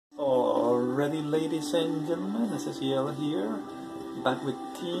Ready, ladies and gentlemen, this is Yellow here, back with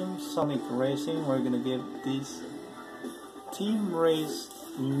Team Sonic Racing. We're gonna give this team race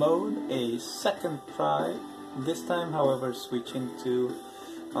mode a second try. This time, however, switching to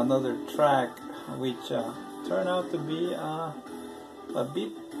another track, which turned out to be a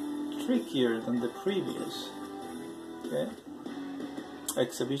bit trickier than the previous. Okay,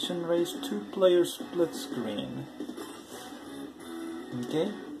 exhibition race, 2-player split screen.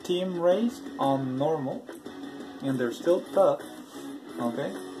 Okay, team race on normal, and they're still tough.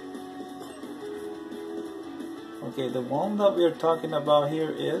 Okay, the one that we're talking about here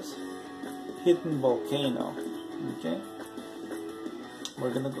is Hidden Volcano. Okay,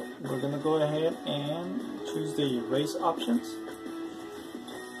 we're gonna go ahead and choose the race options.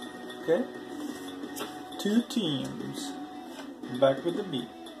 Okay, 2 teams, back with the beat.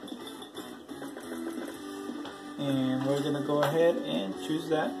 And we're gonna go ahead and choose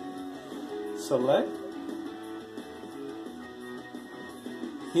that. Select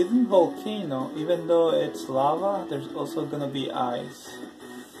Hidden Volcano. Even though it's lava, there's also gonna be ice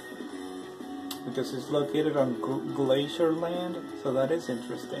because it's located on glacier land, so that is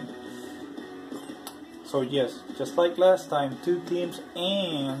interesting. So yes, just like last time, 2 teams,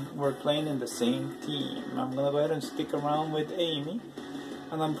 and we're playing in the same team. I'm gonna go ahead and stick around with Amy,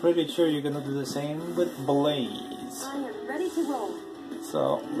 and I'm pretty sure you're gonna do the same with Blaze. I am ready to roll.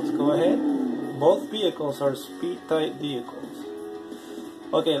 So let's go ahead. Both vehicles are speed type vehicles.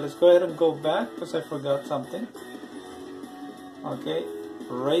 Okay, let's go ahead and go back because I forgot something. Okay,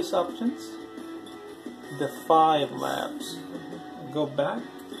 race options. The 5 laps. Go back.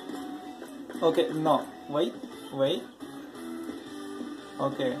 Okay, no, wait.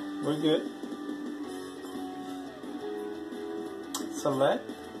 Okay, we're good. Select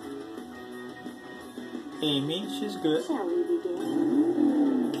Amy, she's good. Shall we begin?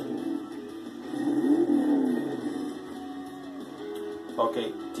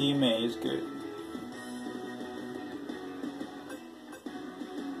 Okay, Team A is good.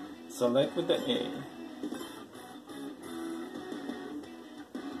 Select with the A.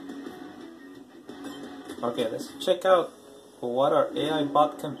 Okay, let's check out what our AI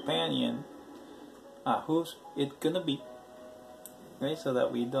bot companion, who's it gonna be. Okay, so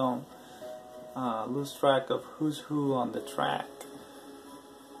that we don't lose track of who's who on the track.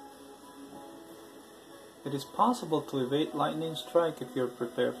 It is possible to evade lightning strike if you're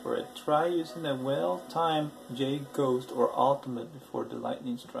prepared for it. Try using a well-timed J Ghost or ultimate before the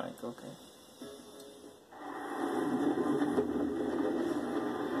lightning strike. Okay.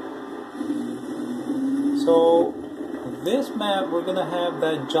 So this map, we're gonna have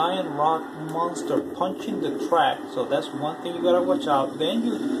that giant rock monster punching the track, so that's one thing you gotta watch out. Then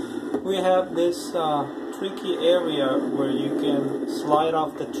we have this tricky area where you can slide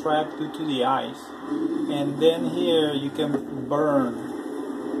off the track due to the ice, and then here you can burn.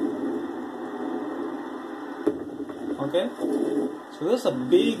 Okay, so there's a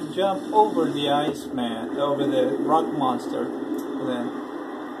big jump over the ice man, over the rock monster. Then,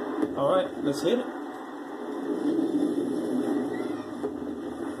 all right, let's hit it.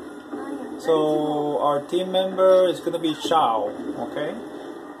 So our team member is gonna be Shao, okay?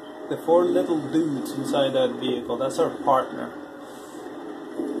 The 4 little dudes inside that vehicle, that's our partner.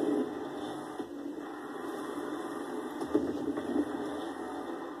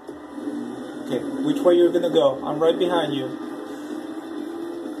 Okay, which way you're gonna go? I'm right behind you.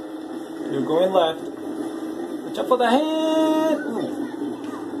 You're going left. Watch out for the head! Ooh.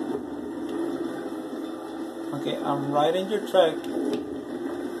 Okay, I'm right in your track.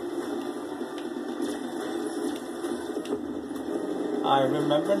 I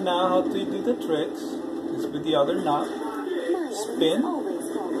remember now how to do the tricks. It's with the other knot. Spin.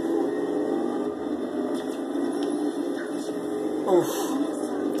 Oof.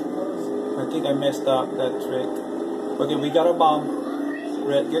 I think I messed up that trick. Okay, we got a bomb.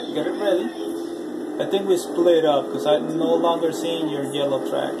 Get it ready. I think we split up because I'm no longer seeing your yellow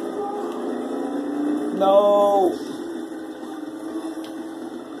track. No!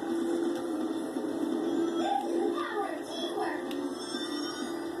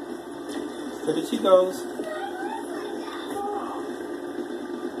 Steady she goes.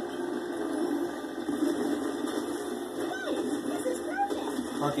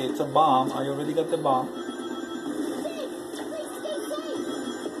 Okay, it's a bomb. I already got the bomb.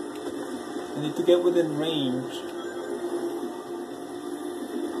 I need to get within range.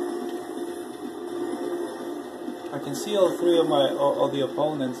 I can see all 3 of the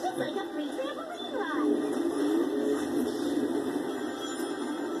opponents.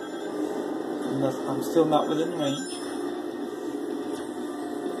 I'm still not within range.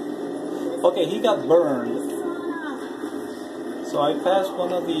 Okay, he got burned. So I passed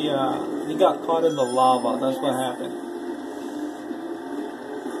one of the, he got caught in the lava. That's what happened.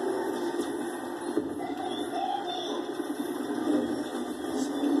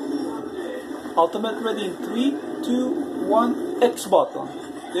 Ultimate ready in 3, 2, 1, X button.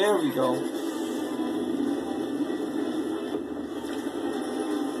 There we go.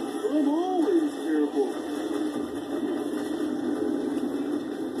 I'm always careful.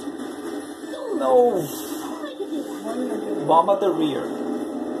 No! Bomb at the rear.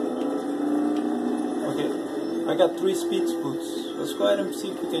 Okay, I got 3 speed boots. Let's go ahead and see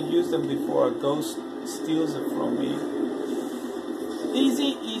if we can use them before a ghost steals it from me.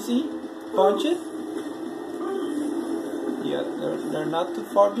 Easy, easy. Punch it. Yeah, they're not too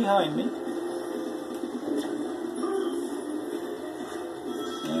far behind me.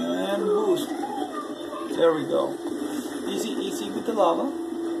 And boost. There we go. Easy, easy with the lava.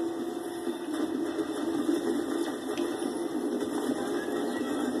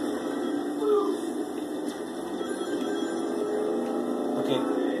 Okay.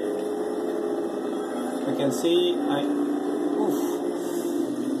 I can see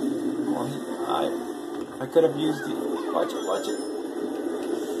I could have used the... Watch it, watch it.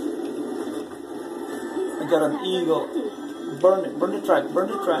 I got an eagle. Burn it, burn the track, burn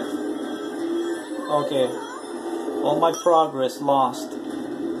the track. Okay. All my progress lost.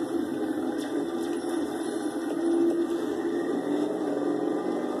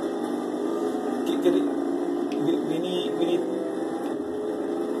 Get it. We need...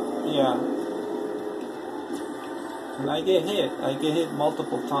 Yeah. And I get hit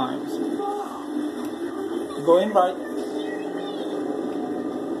multiple times. Going right.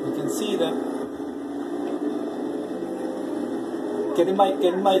 You can see them. Getting my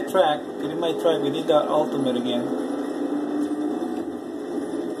track. We need that ultimate again.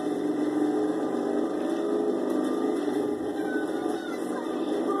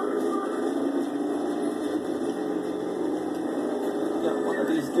 Got one of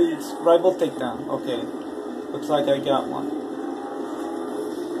these dudes. Rival takedown. Okay. Looks like I got one.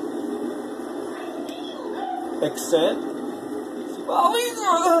 Except, oh,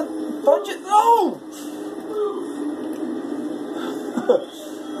 punch it, no!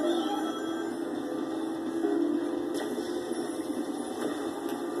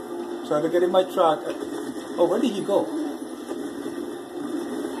 Try to get in my track. Oh, where did he go?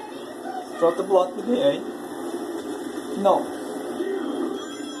 Drop the block with the A. No.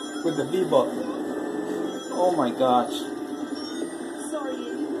 With the B button. Oh my gosh.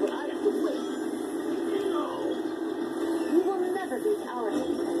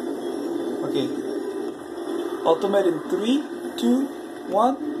 Okay. Ultimate in 3, 2,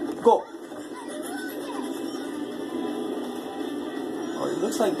 1, go! Oh, it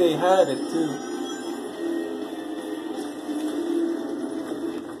looks like they had it too.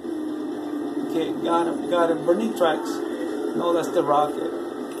 Okay, got him. Burning tracks. No, that's the rocket.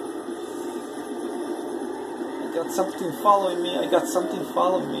 I got something following me.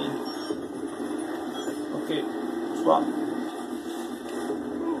 Okay, drop.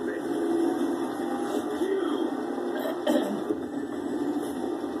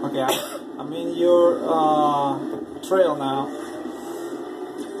 Okay, I'm in your trail now.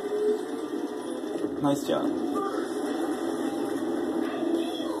 Nice job.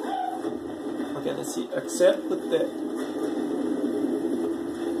 Okay, let's see. Accept with the...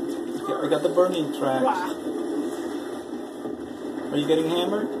 Okay, I got the burning tracks. Are you getting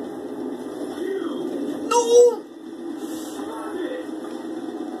hammered? No!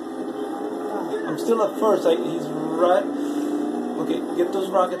 I'm still at first. He's right... Okay, get those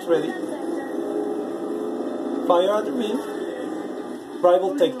rockets ready. Fire at the rear.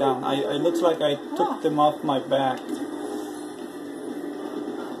 Rival takedown. I looks like I took them off my back.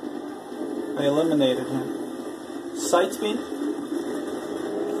 I eliminated him. Side spin.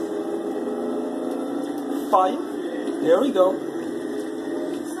 Fire. There we go.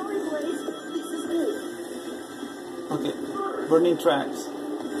 Okay, burning tracks.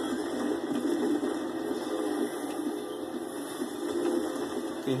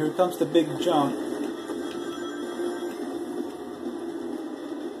 Okay, here comes the big jump.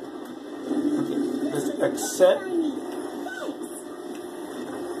 Okay, let's accept.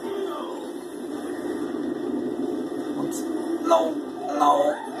 No,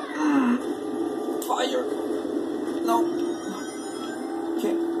 no. Fire. No.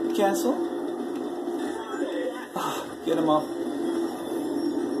 Okay, cancel. Get him off.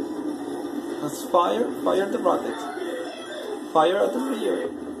 Let's fire the rockets. Fire at the rear.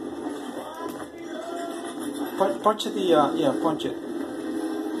 Punch the, yeah, punch it.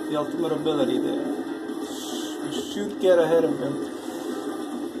 the ultimate ability there. You should get ahead of him.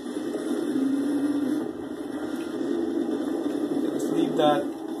 Let's leave that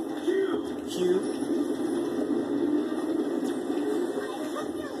cube.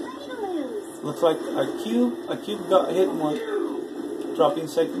 Looks like a cube got hit once, dropping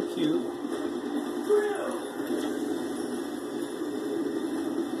second cube.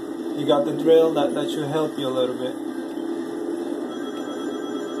 You got the drill, that should help you a little bit.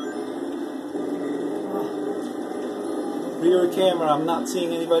 Rear camera, I'm not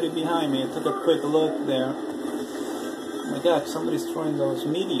seeing anybody behind me. I took a quick look there. Oh my god, somebody's throwing those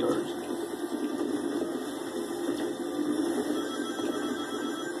meteors.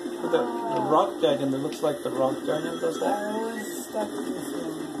 The rock giant, it looks like the rock giant does that. I was stuck in this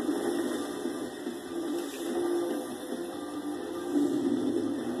one.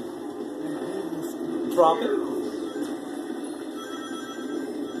 Drop it.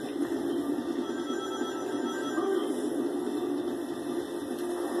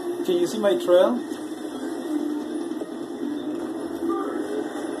 Can you see my trail?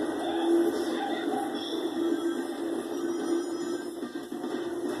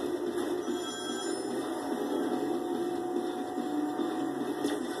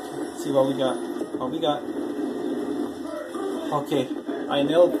 See what we got. What we got. Okay, I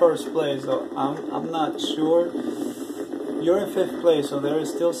nailed first place, so I'm not sure. You're in 5th place, so there is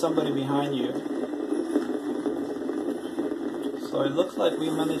still somebody behind you. So it looks like we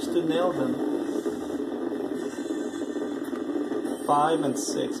managed to nail them. 5 and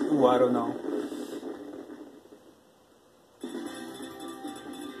 6. Ooh, I don't know.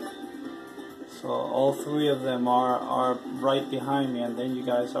 So all 3 of them are right behind me, and then you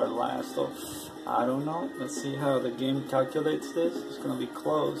guys are last. So I don't know. Let's see how the game calculates this. It's gonna be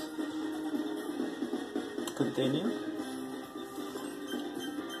close. Continue.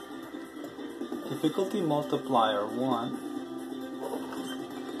 Difficulty multiplier 1.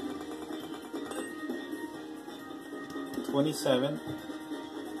 27.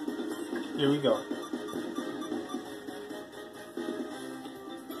 Here we go.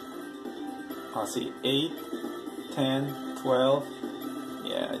 I'll see 8, 10, 12.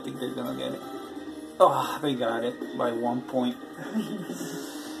 Yeah, I think they're gonna get it. Oh, they got it by 1 point.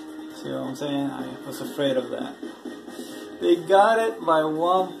 See what I'm saying? I was afraid of that. They got it by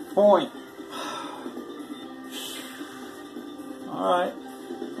 1 point. Alright.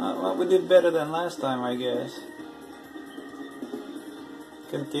 Well, we did better than last time, I guess.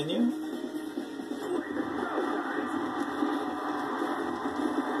 Continue.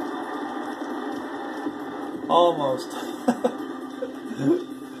 Almost.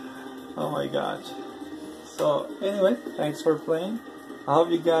 Oh my gosh. So anyway, thanks for playing. I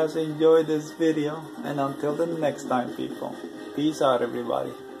hope you guys enjoyed this video, and until the next time, people, peace out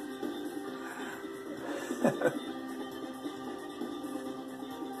everybody.